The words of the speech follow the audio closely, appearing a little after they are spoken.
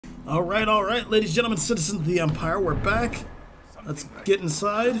All right, ladies and gentlemen, citizens of the Empire, we're back. Let's get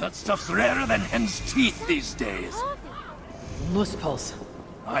inside. That stuff's rarer than hen's teeth these days. Moose pulse.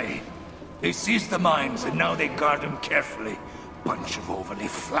 Aye. They seized the mines and now they guard them carefully. Bunch of overly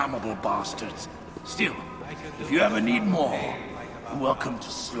flammable bastards. Still, if you ever need more, you're welcome to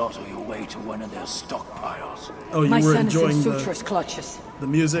slaughter your way to one of their stockpiles. Oh, you My were son is in enjoying suturous clutches. the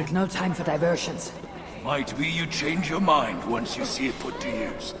music? No time for diversions. Might be you change your mind once you see it put to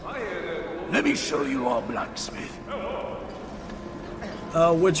use. Let me show you our blacksmith.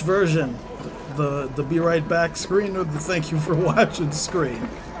 Which version? The be right back screen or the thank you for watching screen?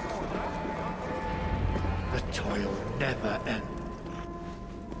 The toil never ends.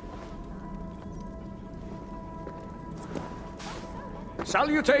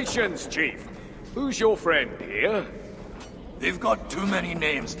 Salutations, Chief. Who's your friend here? They've got too many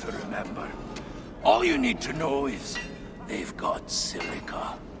names to remember. All you need to know is they've got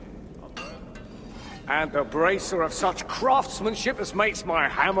silica. And a bracer of such craftsmanship as makes my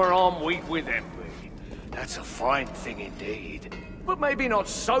hammer arm weak with envy. That's a fine thing indeed. But maybe not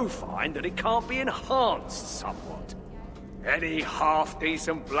so fine that it can't be enhanced somewhat. Any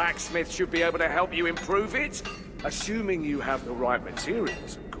half-decent blacksmith should be able to help you improve it. Assuming you have the right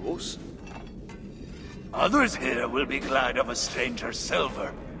materials, of course. Others here will be glad of a stranger's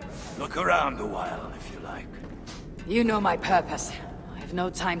silver. Look around a while, if you like. You know my purpose. I have no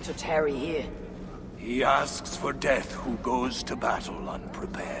time to tarry here. He asks for death who goes to battle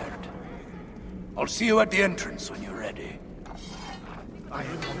unprepared. I'll see you at the entrance when you're ready. I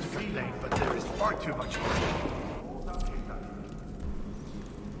don't want to complain, but there is far too much.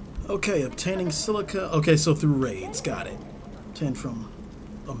 Okay, obtaining silica. Okay, so through raids, got it. Obtained from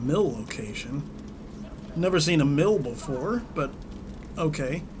a mill location. Never seen a mill before, but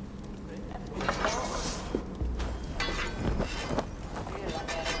okay.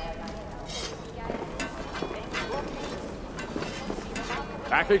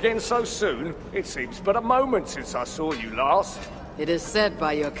 Back again so soon? It seems but a moment since I saw you last. It is said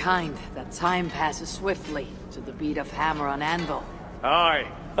by your kind that time passes swiftly to the beat of hammer on anvil. Aye,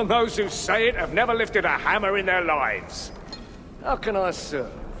 and those who say it have never lifted a hammer in their lives. How can I serve?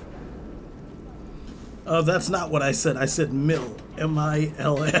 That's not what I said. I said mill.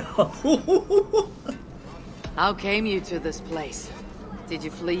 M-I-L-L. How came you to this place? Did you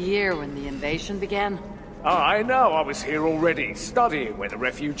flee here when the invasion began? I know I was here already, studying when the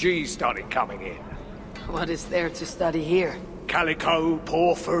refugees started coming in. What is there to study here? Calico,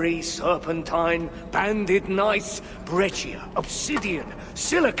 porphyry, serpentine, banded gneiss, breccia, obsidian,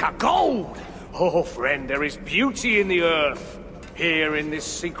 silica, gold! Oh, friend, there is beauty in the earth. Here in this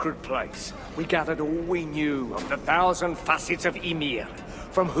secret place, we gathered all we knew of the 1,000 facets of Ymir,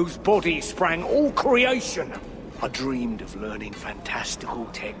 from whose body sprang all creation. I dreamed of learning fantastical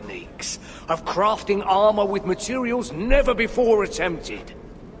techniques, of crafting armor with materials never before attempted.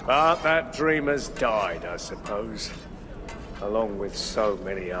 But that dream has died, I suppose, along with so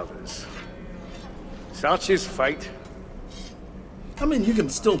many others. Such is fate. I mean, you can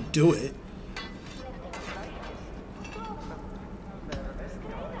still do it.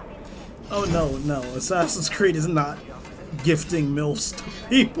 Oh, no. Assassin's Creed is not gifting MILFs to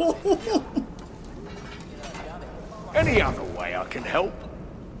people. Any other way I can help?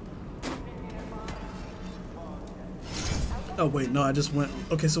 Oh, wait, no, I just went...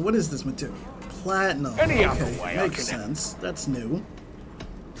 Okay, so what is this material? Platinum. Any other Okay, way I makes can sense. That's new.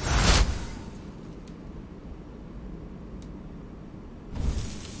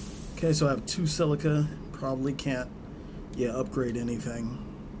 Okay, so I have 2 silica. Probably can't, upgrade anything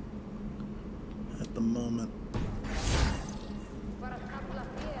at the moment.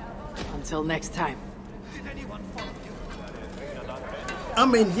 Until next time. I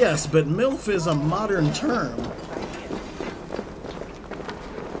mean, yes, but MILF is a modern term.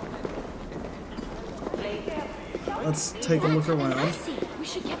 Let's take a look around.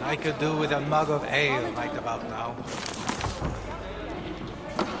 I could do with a mug of ale right about now.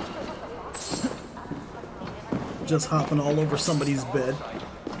 Just hopping all over somebody's bed.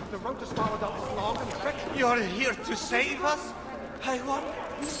 The road is followed up as long and treacherous. You're here to save us? I wonder.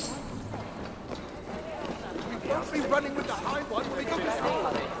 We won't be running with the high one. We go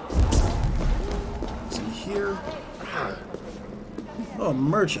See here. Oh,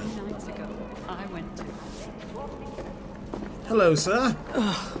 merchant. Hello, sir.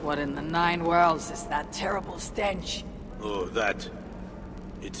 What in the 9 worlds is that terrible stench? Oh, that.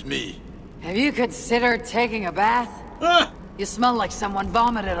 It's me. Have you considered taking a bath? Ah! You smell like someone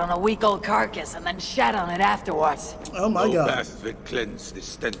vomited on a week-old carcass and then shat on it afterwards. Oh my No god. bath will cleanse the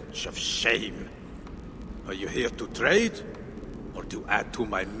stench of shame. Are you here to trade? or to add to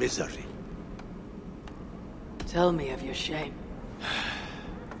my misery. Tell me of your shame.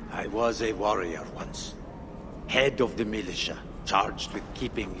 I was a warrior once, head of the militia, charged with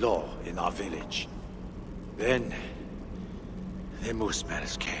keeping law in our village. Then, the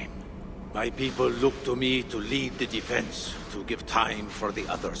Moosmells came. My people looked to me to lead the defense, to give time for the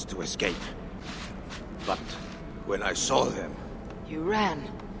others to escape. But when I saw them... You ran.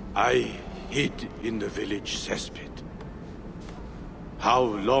 I hid in the village cesspit. How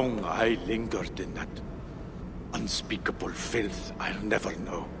long I lingered in that unspeakable filth, I'll never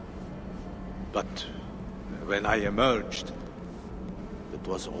know. But when I emerged, it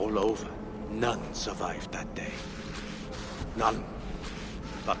was all over. None survived that day. None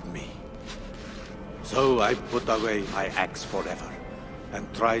but me. So I put away my axe forever,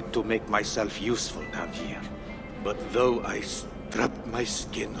 and tried to make myself useful down here. But though I stripped my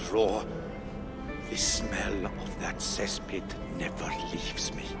skin raw, the smell of that cesspit never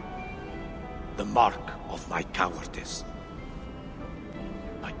leaves me. The mark of my cowardice.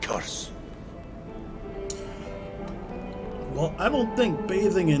 My curse. Well, I don't think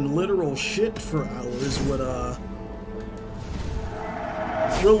bathing in literal shit for hours would,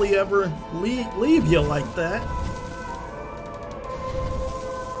 really ever leave you like that.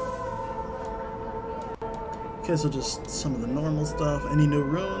 Okay, so just some of the normal stuff. Any new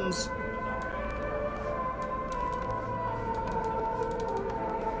runes?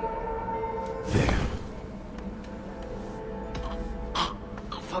 There.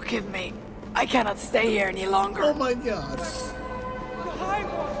 Forgive me. I cannot stay here any longer. Oh my god.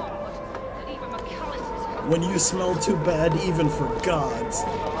 When you smell too bad, even for gods.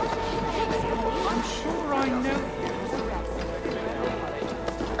 I'm sure I know.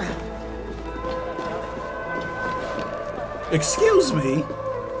 Excuse me?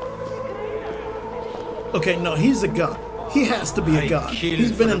 Okay, no, he's a god. He has to be a god.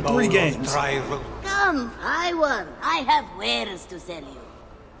 He's been in 3 games. Come, I won. I have wares to sell you.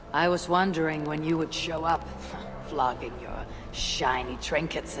 I was wondering when you would show up, flogging your shiny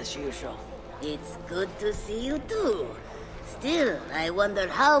trinkets as usual. It's good to see you too. Still, I wonder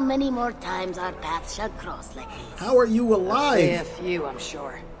how many more times our paths shall cross like this. How are you A alive? few, I'm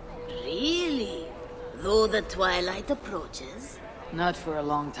sure. Really? Though the twilight approaches? Not for a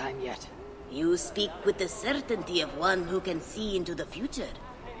long time yet. You speak with the certainty of one who can see into the future.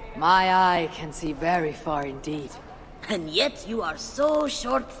 My eye can see very far indeed. And yet you are so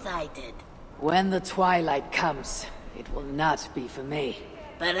short-sighted. When the twilight comes, it will not be for me.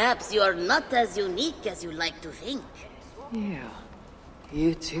 Perhaps you are not as unique as you like to think.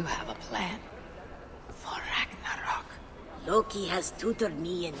 You too have a plan. For Ragnarok. Loki has tutored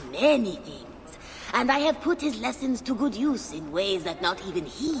me in many things, and I have put his lessons to good use in ways that not even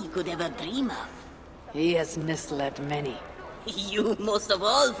he could ever dream of. He has misled many. You most of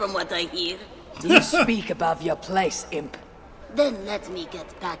all, from what I hear. You speak above your place, imp. Then let me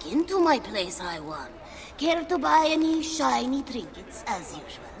get back into my place, I won. Care to buy any shiny trinkets, as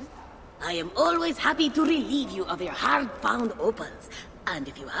usual? I am always happy to relieve you of your hard-bound opals. And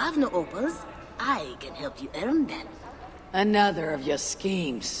if you have no opals, I can help you earn them. Another of your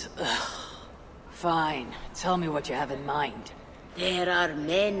schemes. Ugh. Fine. Tell me what you have in mind. There are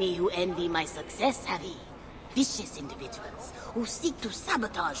many who envy my success, Harry. Vicious individuals who seek to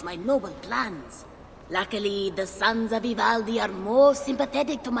sabotage my noble plans. Luckily, the sons of Vivaldi are more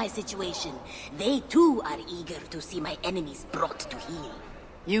sympathetic to my situation. They too are eager to see my enemies brought to heel.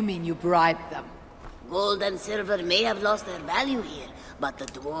 You mean you bribed them? Gold and silver may have lost their value here, but the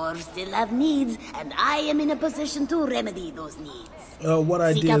dwarves still have needs, and I am in a position to remedy those needs. What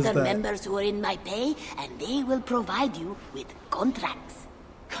idea Seek out is the that? members who are in my pay, and they will provide you with contracts.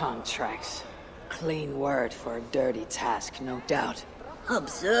 Contracts. Clean word for a dirty task, no doubt.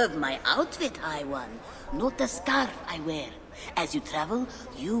 Observe my outfit, High One. Note the scarf I wear. As you travel,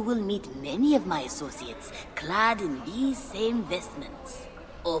 you will meet many of my associates, clad in these same vestments.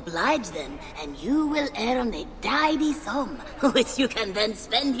 Oblige them, and you will earn a tidy sum, which you can then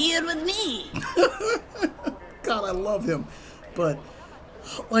spend here with me. God, I love him. But,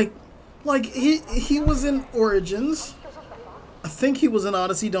 like he was in Origins. I think he was in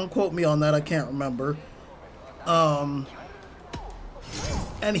Odyssey. Don't quote me on that. I can't remember. And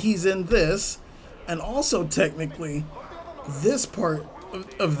he's in this. And also, technically, this part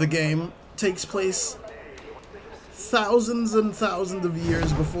of the game takes place thousands and thousands of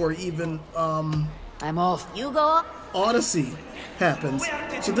years before even I'm off. You go. Odyssey happens.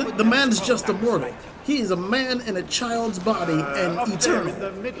 So the man's just immortal. He is a man in a child's body and Up eternal. there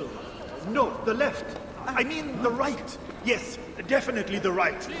in the middle. No, the left. I mean the right. Yes, definitely the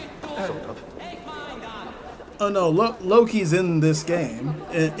right. Sort of. Oh no, Loki's in this game,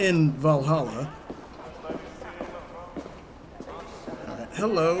 in Valhalla. Alright,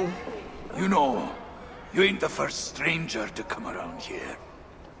 hello. You know, you ain't the first stranger to come around here.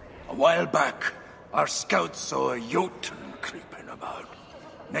 A while back, our scouts saw a Jotun creeping about.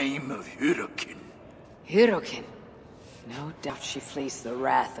 Name of Hyrrokin. Hyrrokin? No doubt she flees the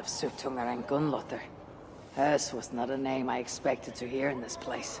wrath of Suttungr and Gunnlotr. Hers was not a name I expected to hear in this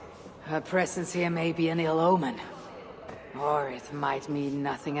place. Her presence here may be an ill omen. Or it might mean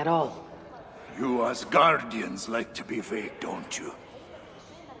nothing at all. You Asgardians like to be vague, don't you?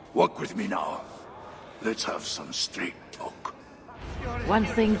 Walk with me now. Let's have some straight talk. One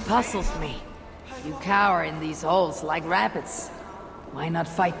thing puzzles me. You cower in these holes like rabbits. Why not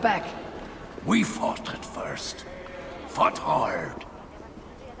fight back? We fought at first. Fought hard.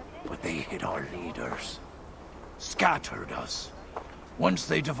 But they hit our leaders. Scattered us. Once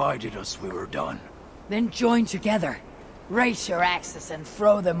they divided us, we were done. Then join together. Raise your axes and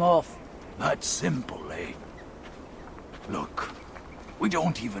throw them off. That's simple, eh? Look, we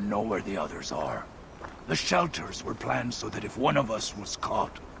don't even know where the others are. The shelters were planned so that if one of us was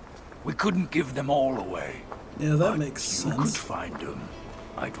caught, we couldn't give them all away. Yeah, that makes You could sense. find them,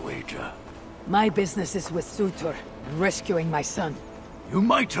 I'd wager. My business is with Surtur, and rescuing my son. You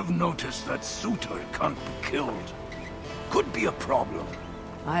might have noticed that Surtur can't be killed. Could be a problem.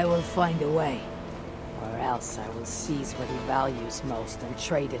 I will find a way. Or else I will seize what he values most and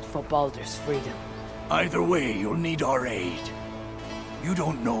trade it for Baldur's freedom. Either way, you'll need our aid. You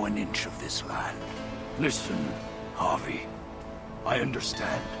don't know an inch of this land. Listen, Harvey. I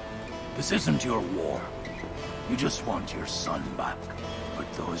understand. This isn't your war. You just want your son back. But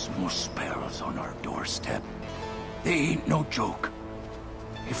those Muspels on our doorstep, they ain't no joke.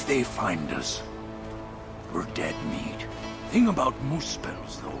 If they find us, we're dead meat. Thing about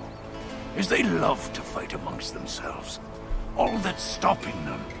Muspels, though, is they love to fight amongst themselves. All that's stopping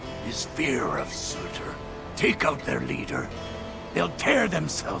them is fear of Surtur. Take out their leader, they'll tear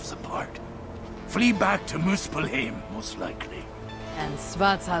themselves apart. Flee back to Muspelheim, most likely. And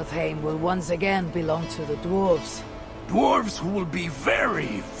Svartalfheim will once again belong to the dwarves. Dwarves who will be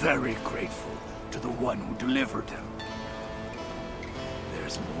very, very grateful to the one who delivered them.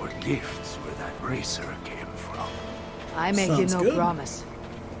 There's more gifts where that racer came from. I make Sounds you no good. promise,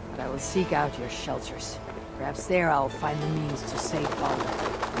 but I will seek out your shelters. Perhaps there I'll find the means to save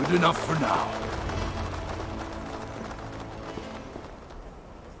Baldur. Good enough for now.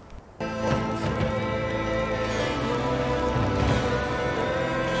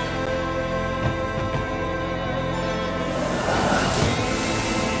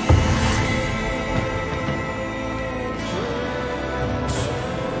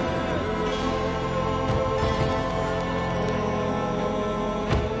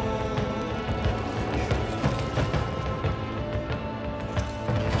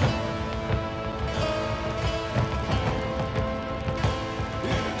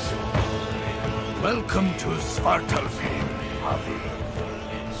 Welcome to Svartalfheim, Harvey.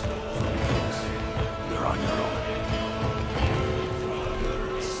 You're on your own.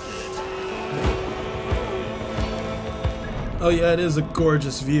 Oh yeah, it is a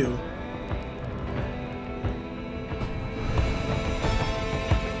gorgeous view.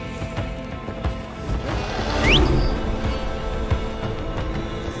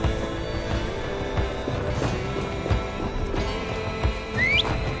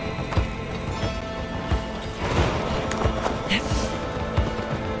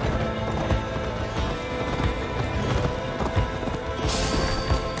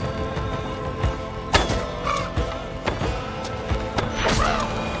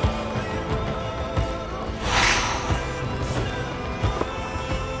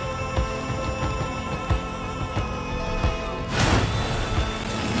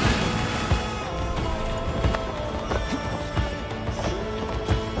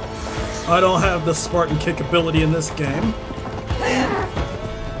 I don't have the Spartan kick ability in this game.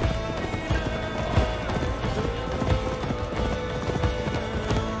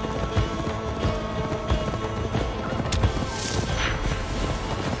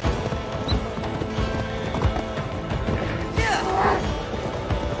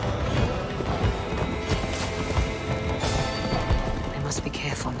 I must be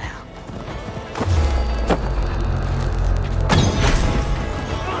careful now.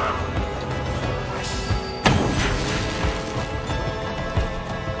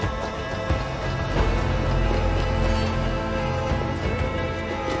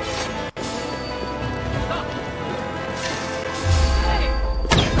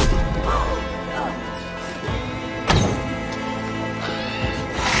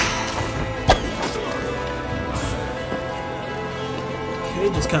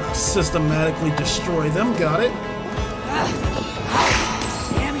 to systematically destroy them. Got it.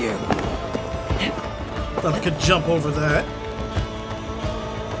 Damn you! Thought I could jump over that.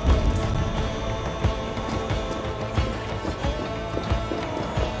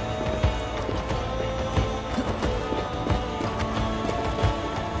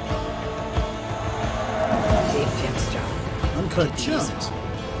 Uncut gems.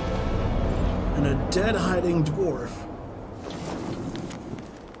 And a dead hiding dwarf.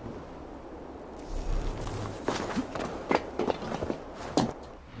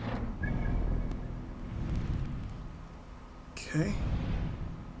 Okay.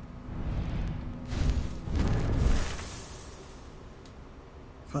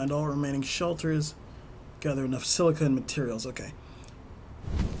 Find all remaining shelters. Gather enough silica and materials. Okay.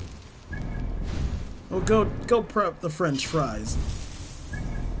 Well, go prep the French fries.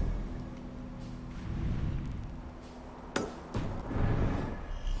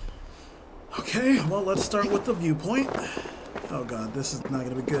 Okay, well, let's start with the viewpoint. Oh god, this is not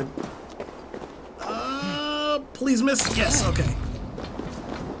gonna be good. Please miss. Yes, okay.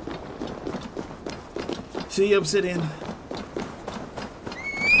 See you, Obsidian.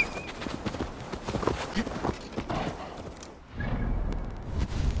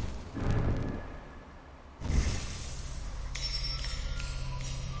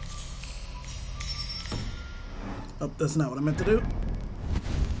 Oh, that's not what I meant to do.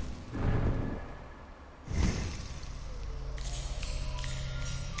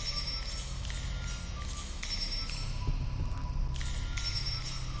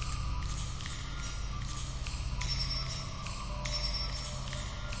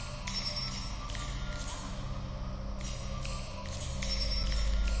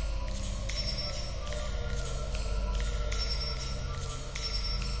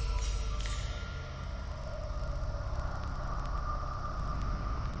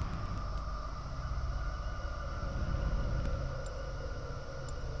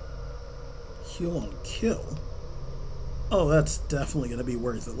 Heal on kill? Oh, that's definitely going to be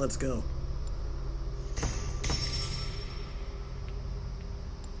worth it. Let's go.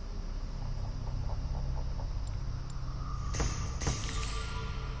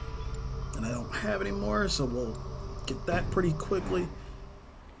 And I don't have any more, so we'll get that pretty quickly.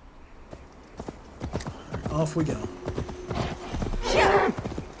 Right, off we go.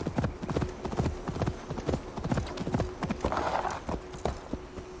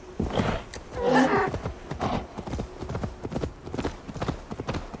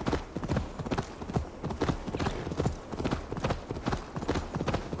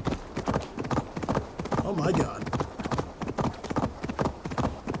 Oh my god.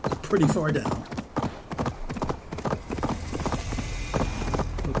 Pretty far down.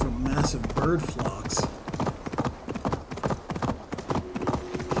 Look for massive bird flocks.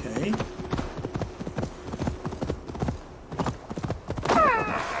 Okay.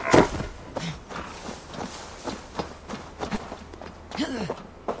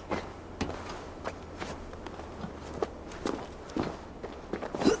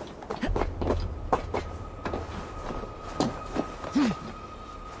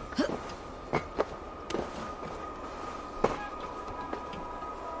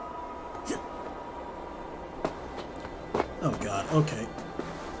 Oh god, okay.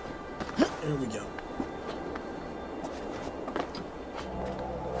 There we go.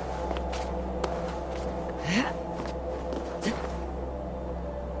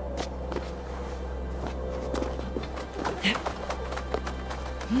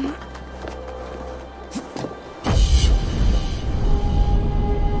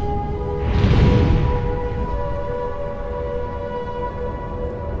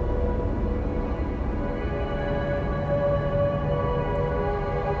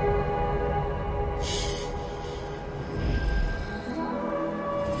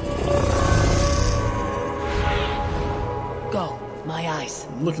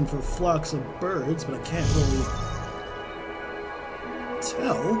 I'm looking for flocks of birds, but I can't really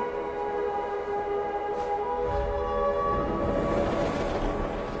tell.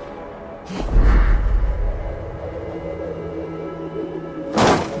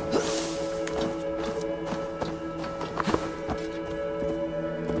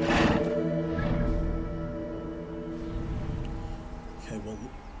 Okay, well,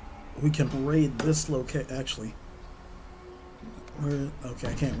 we can raid this location. Actually, okay,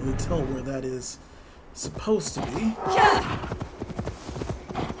 I can't really tell where that is supposed to be.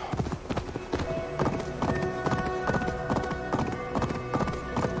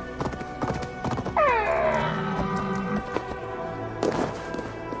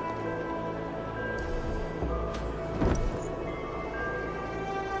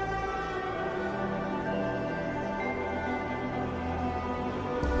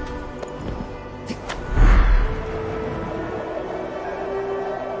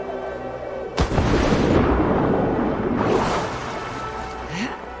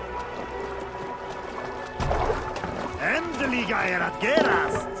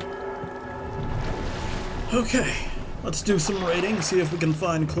 Okay, let's do some raiding, see if we can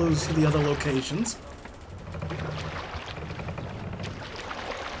find clues to the other locations.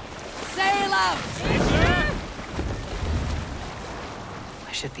 Sail out!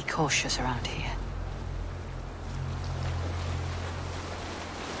 I should be cautious around here.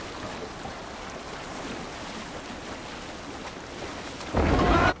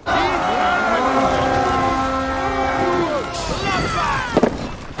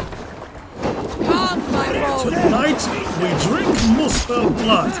 Tonight, we drink Muspel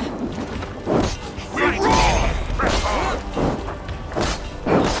blood.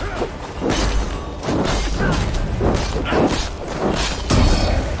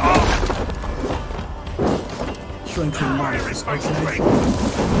 Strength and minors, okay.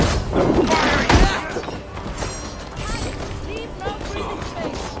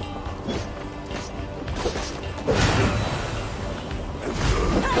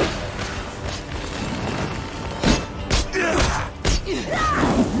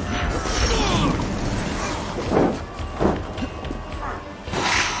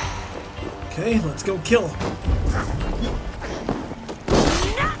 Okay, let's go kill.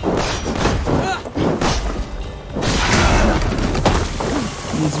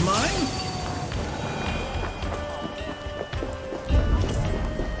 He's mine.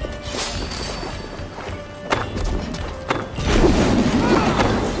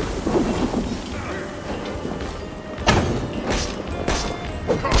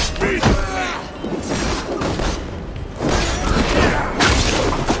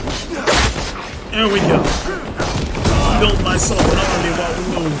 There we go. Build myself an army while we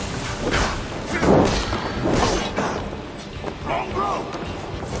move.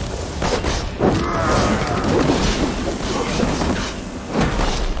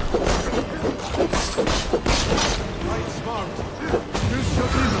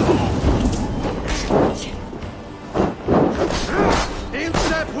 In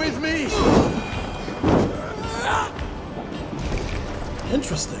step with me!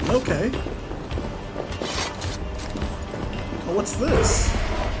 Interesting, okay. Oh, what's this?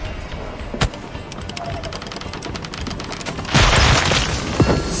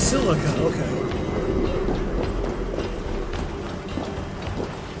 Silica, okay.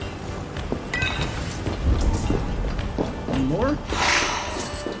 Any more?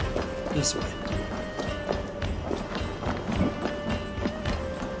 This way.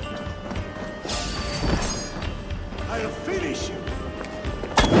 I'll finish you!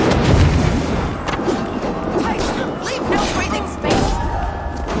 Leave no breathing space!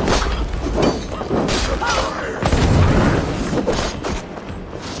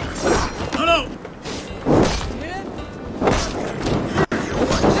 Oh no!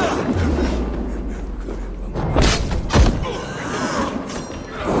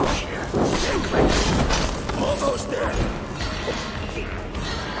 Almost there.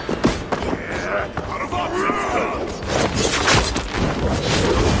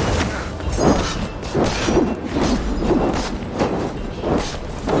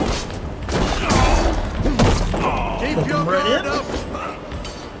 Keep your right guard in. up!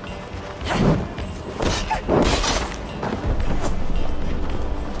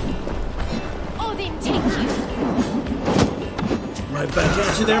 Odin, take you. Right back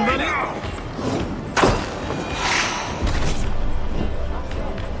at you there, buddy.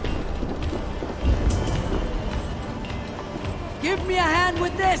 Give me a hand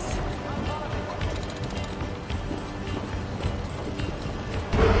with this!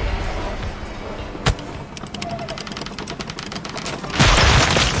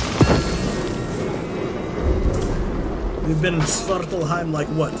 We've been in Svartalheim like,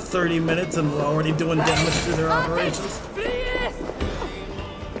 what, 30 minutes and we're already doing damage through their operations?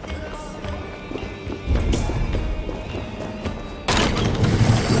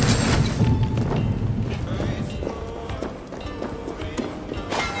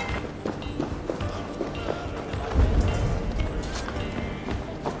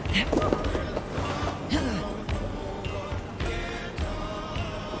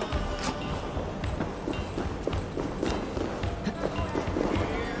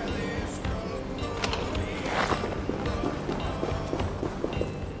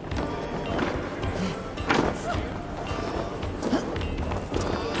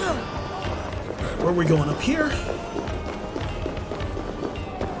 Where are we going, up here?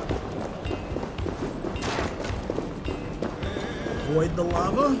 Avoid the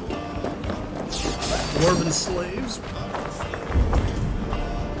lava. Dwarven slaves.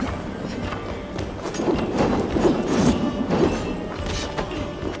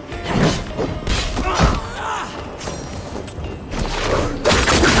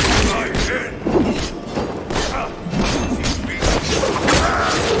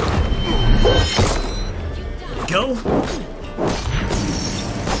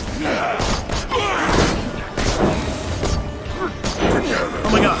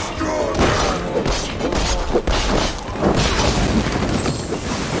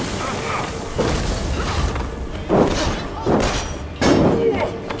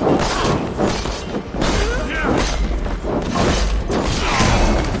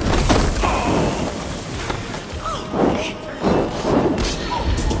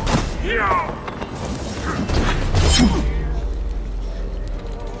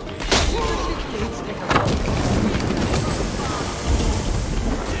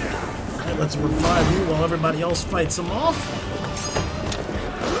 to revive you while everybody else fights him off.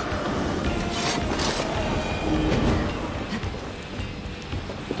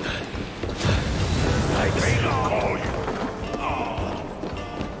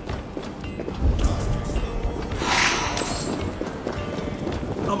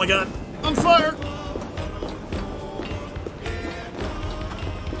 Oh my god, on fire!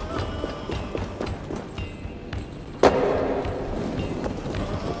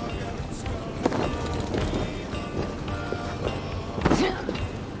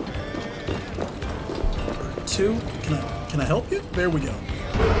 Two. Can I help you? There we go.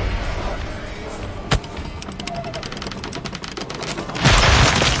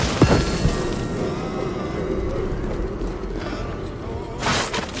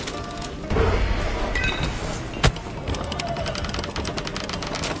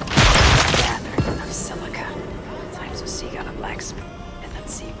 Gathered enough silica. Time to seek out a blacksmith and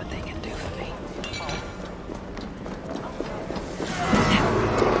let's see what they can do for me.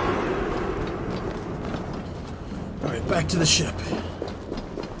 Alright, back to the ship.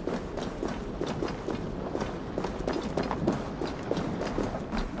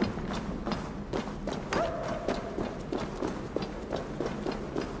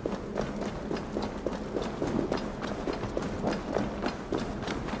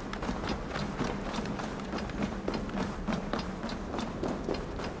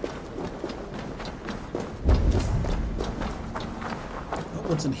 Oh,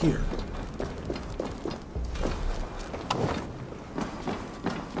 what's in here?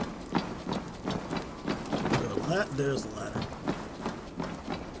 There's the ladder.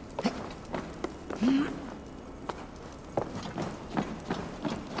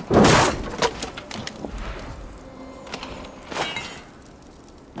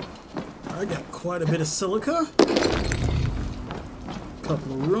 I got quite a bit of silica.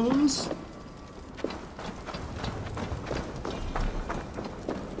 Couple of runes.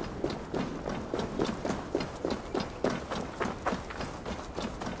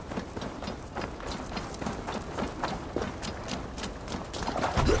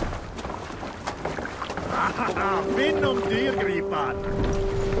 Vinn om dyrgripan!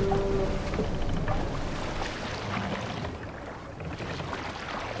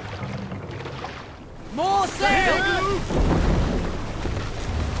 More sail!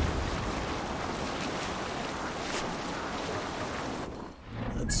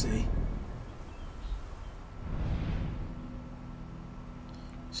 Let's see.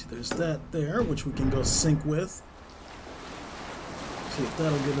 See, there's that there, which we can go sync with. See if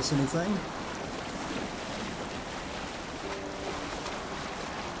that'll give us anything.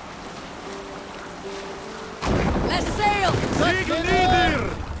 Let's sail! Sig nieder!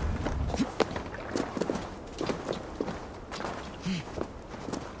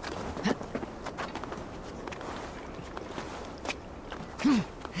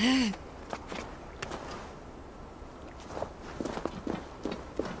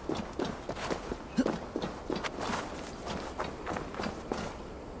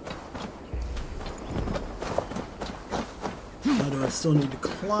 Now, do I still need to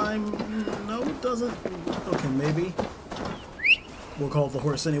climb? No, it doesn't. Okay, maybe. We'll call the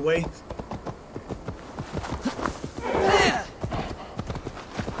horse anyway.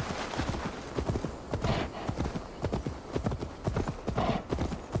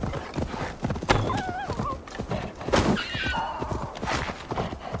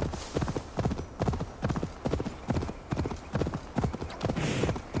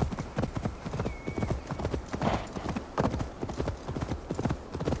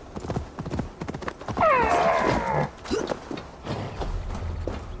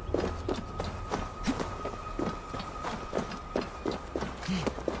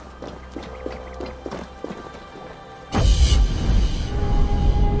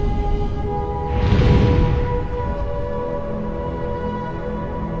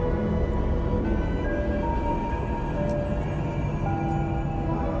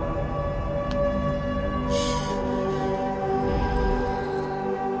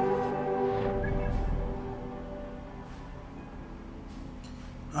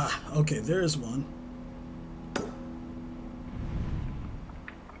 Okay, there's one.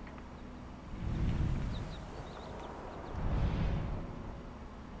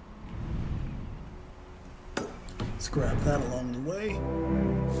 Let's grab that along the way.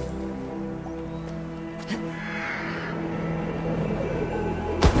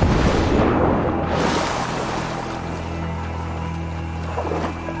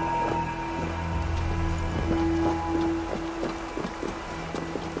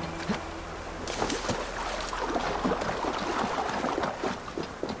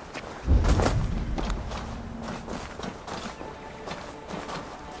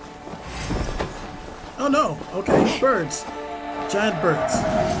 no. Okay, birds. Giant birds.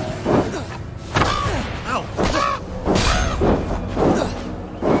 Ow.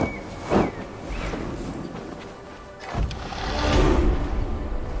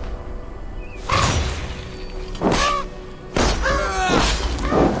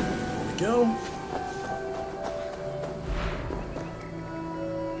 There we go.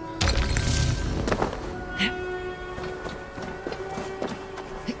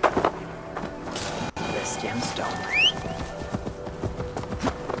 This gemstone.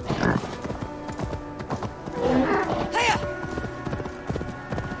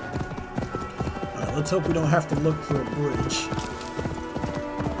 Alright, let's hope we don't have to look for a bridge.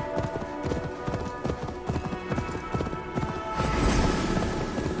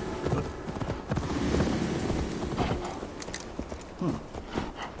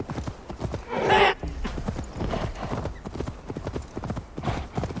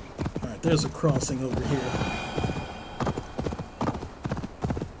 There's a crossing over here.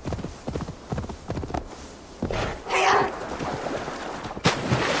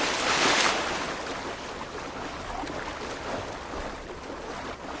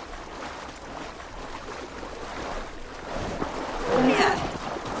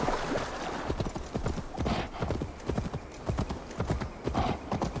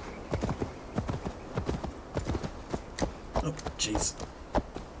 Oh, jeez.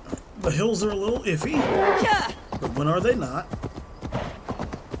 The hills are a little iffy, but when are they not?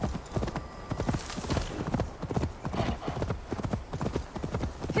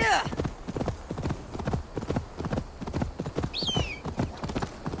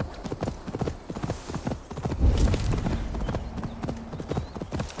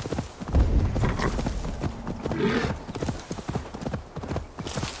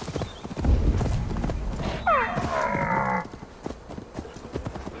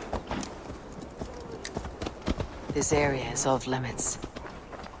 This area is off limits.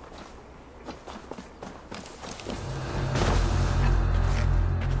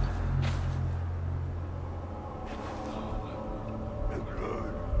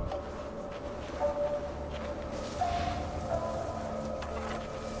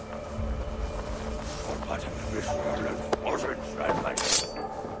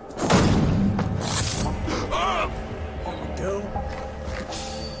 Go.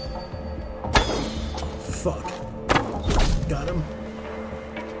 Fuck. Got him.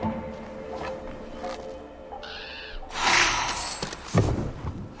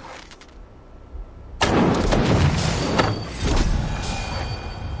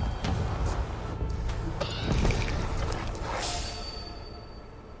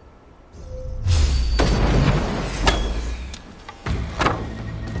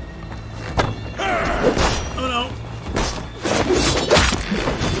 Oh no.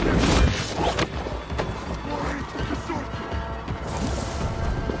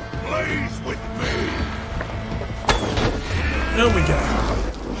 There we go.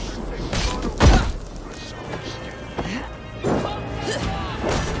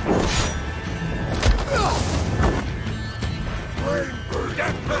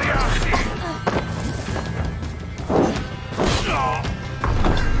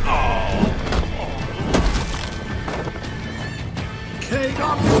 Okay.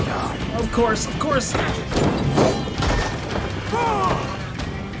 Of course, of course.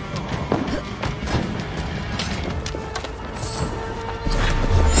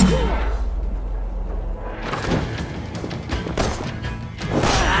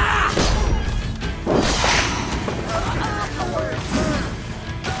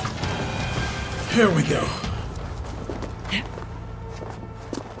 Here we go.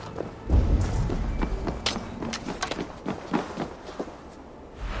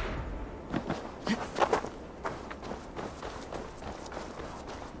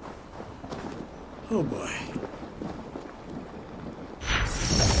 Oh boy.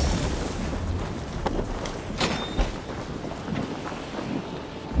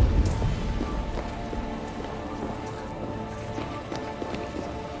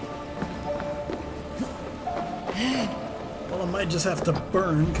 Well, I might just have to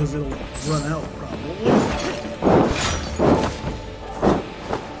burn because it'll run out probably.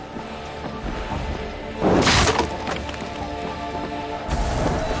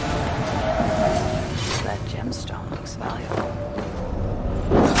 That gemstone looks valuable.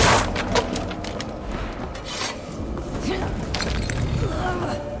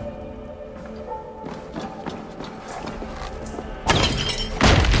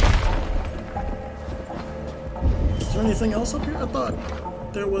 Is there anything else up here? I thought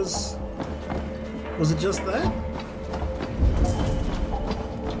there was... Was it just that?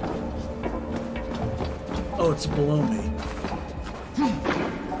 Oh, it's below me.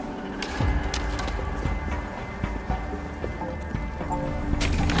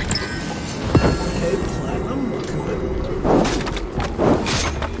 Okay, platinum. Good.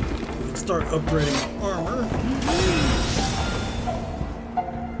 We can start upgrading our armor.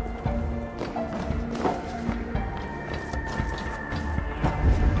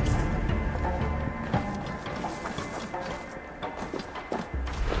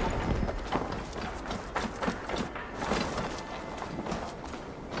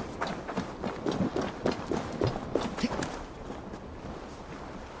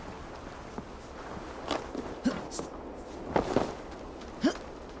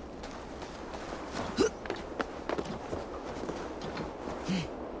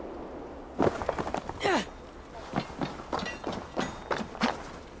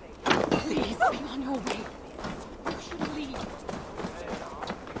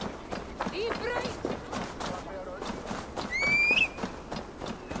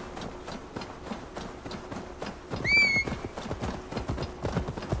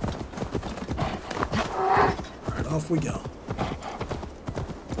 Off we go.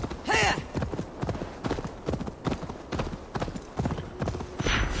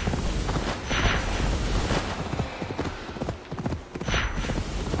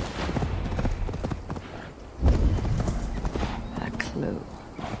 A clue.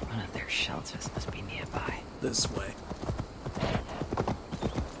 One of their shelters must be nearby. This way.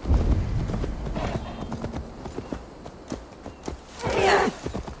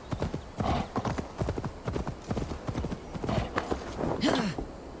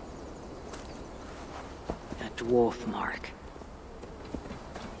 Dwarf mark.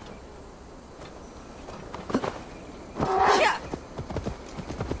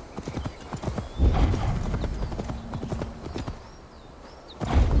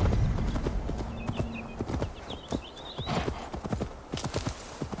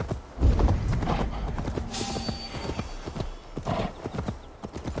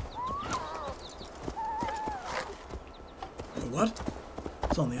 What?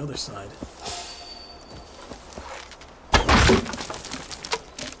 It's on the other side.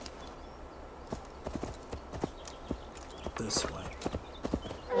 This way.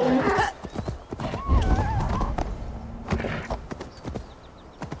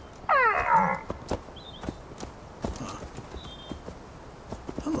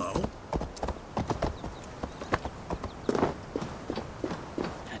 Hello.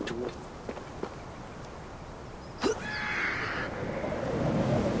 A dwarf.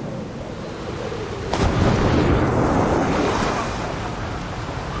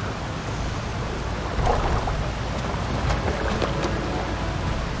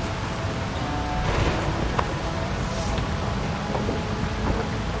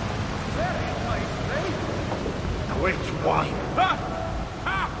 Which one?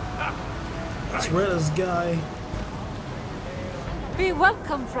 It's Retta's guy. Be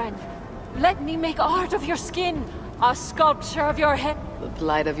welcome, friend. Let me make art of your skin, a sculpture of your head. The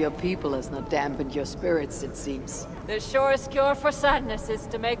plight of your people has not dampened your spirits, it seems. The surest cure for sadness is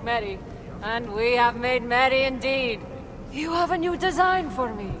to make merry. And we have made merry indeed. You have a new design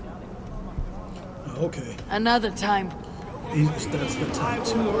for me. Okay. Another time. That's the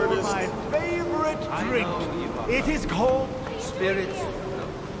tattoo artist. My favorite drink. It is called Spirits.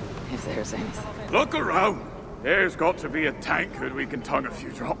 If there's anything. Look around. There's got to be a tankard we can tongue a few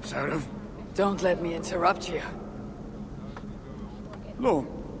drops out of. Don't let me interrupt you. Lord,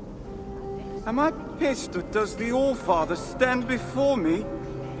 am I pissed or does the All-Father stand before me?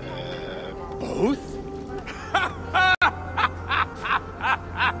 Both?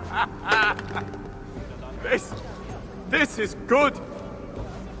 This is good.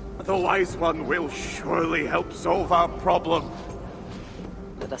 The Wise One will surely help solve our problem.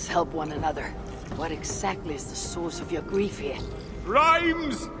 Let us help one another. What exactly is the source of your grief here?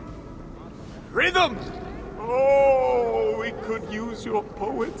 Rhymes! Rhythm! Oh, we could use your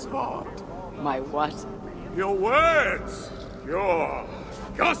poet's heart. My what? Your words! Your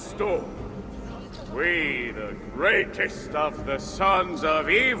gusto! We, the greatest of the sons of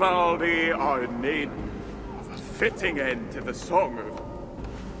Ivaldi, are in need of a fitting end to the song of...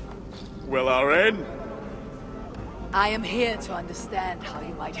 Well, our end? I am here to understand how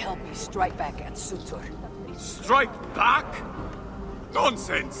you might help me strike back at Sutur. Strike back?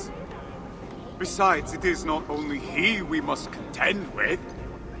 Nonsense! Besides, it is not only he we must contend with,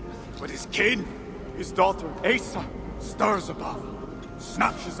 but his kin. His daughter, Asa, stirs above,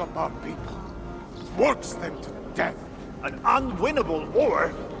 snatches up our people, works them to death. an unwinnable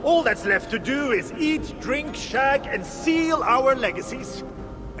war. All that's left to do is eat, drink, shag, and seal our legacies.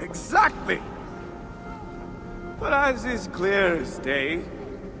 Exactly! But as is clear as day,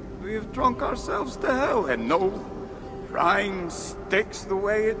 we've drunk ourselves to hell, and no rhyme sticks the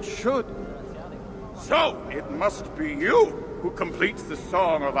way it should. So, it must be you who completes the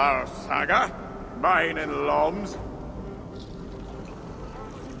song of our saga, mine and Lom's.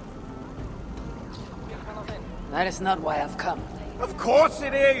 That is not why I've come. Of course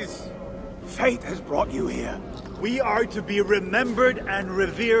it is! Fate has brought you here. We are to be remembered and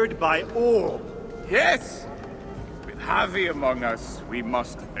revered by all. Yes! With Javi among us, we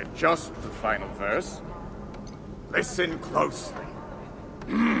must adjust the final verse. Listen closely.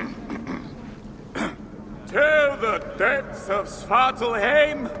 Till the depths of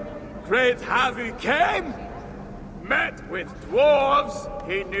Svartalheim, great Javi came, met with dwarves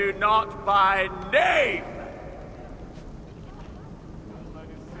he knew not by name.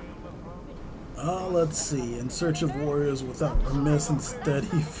 Let's see. In search of warriors without remiss, instead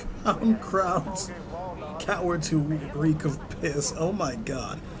he found crowds. Cowards who reek of piss. Oh my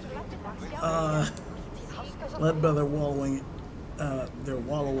god. Led by their wallowing,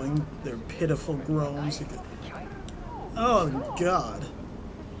 their pitiful groans. Oh god.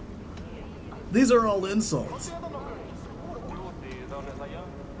 These are all insults.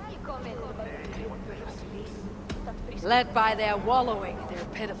 Led by their wallowing, their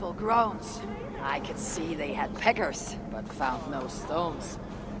pitiful groans. I could see they had peckers, but found no stones.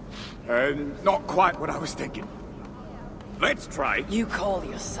 Not quite what I was thinking. Let's try. You call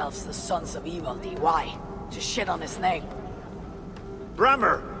yourselves the sons of evil, why? To shit on his name.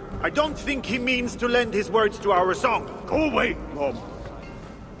 Brammer, I don't think he means to lend his words to our song. Go away, Lom.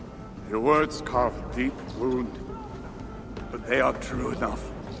 Your words carve a deep wound, but they are true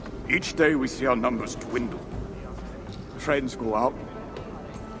enough. Each day we see our numbers dwindle. Friends go out,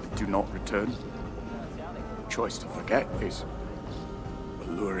 but do not return. The choice to forget is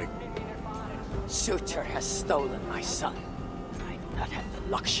alluring. Sutur has stolen my son. I do not have the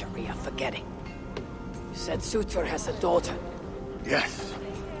luxury of forgetting. You said Sutur has a daughter. Yes.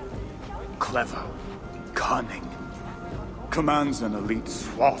 Clever. Cunning. Commands an elite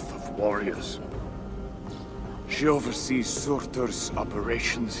swath of warriors. She oversees Surtur's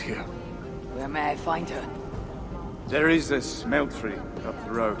operations here. Where may I find her? There is a smeltery up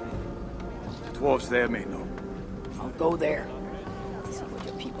the road. The dwarves there may know. I'll go there. See what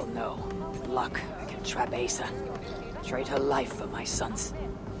your people know. With luck, I can trap Asa. Trade her life for my sons.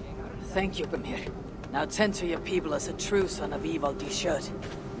 Thank you, Bamir. Now tend to your people as a true son of evil should.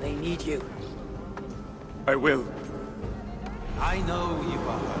 They need you. I will. I know you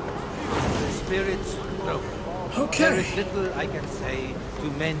are. The spirits broke. Okay. There is little I can say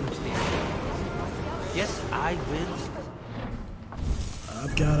to mend these. Yes, I will.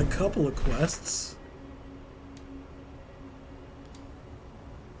 I've got a couple of quests.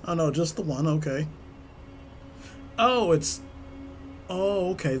 Oh no, just the one, okay. Oh, it's...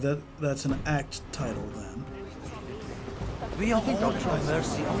 Oh, okay, that's an act title then. We often don't show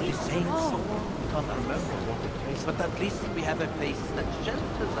mercy on the saints. Can't remember what it is, but at least we have a place that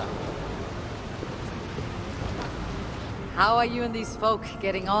shelters us. How are you and these folk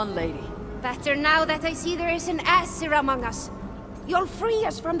getting on, lady? Better now that I see there is an Aesir among us. You'll free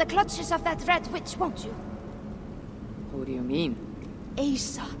us from the clutches of that red witch, won't you? Who do you mean?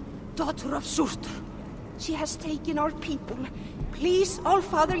 Asa, daughter of Surtur. She has taken our people. Please,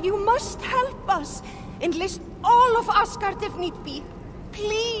 Allfather, you must help us. Enlist all of Asgard if need be.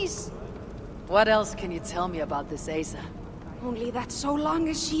 Please! What else can you tell me about this Asa? Only that so long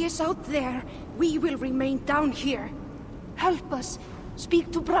as she is out there, we will remain down here. Help us.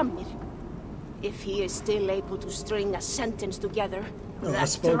 Speak to Bramir. If he is still able to string a sentence together,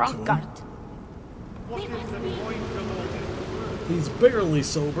 that drunkard. He's barely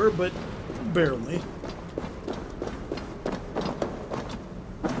sober, but barely.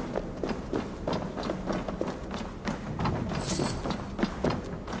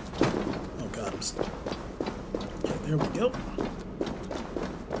 Oh god, I'm stuck. Okay, there we go.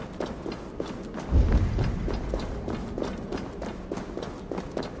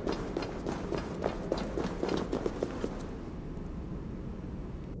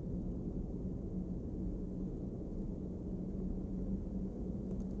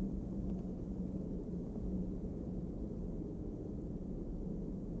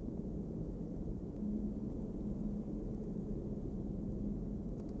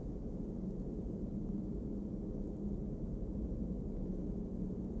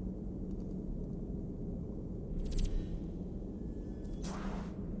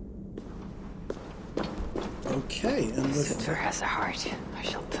 Okay, and with... Sutur has a heart. I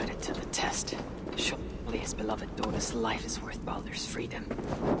shall put it to the test. Surely his beloved daughter's life is worth Baldur's freedom.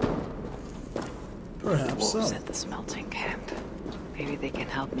 Perhaps Wolves so. at the smelting camp. Maybe they can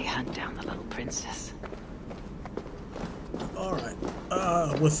help me hunt down the little princess. Alright.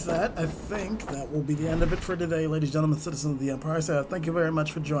 With that, I think that will be the end of it for today, ladies and gentlemen, citizens of the Empire. So thank you very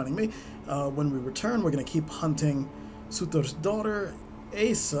much for joining me. When we return, we're going to keep hunting Surtur's daughter,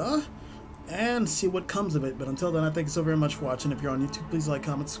 Asa, and see what comes of it. But until then, I thank you so very much for watching. If you're on YouTube, please like,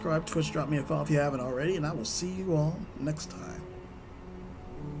 comment, subscribe. Twitch, drop me a follow if you haven't already, and I will see you all next time.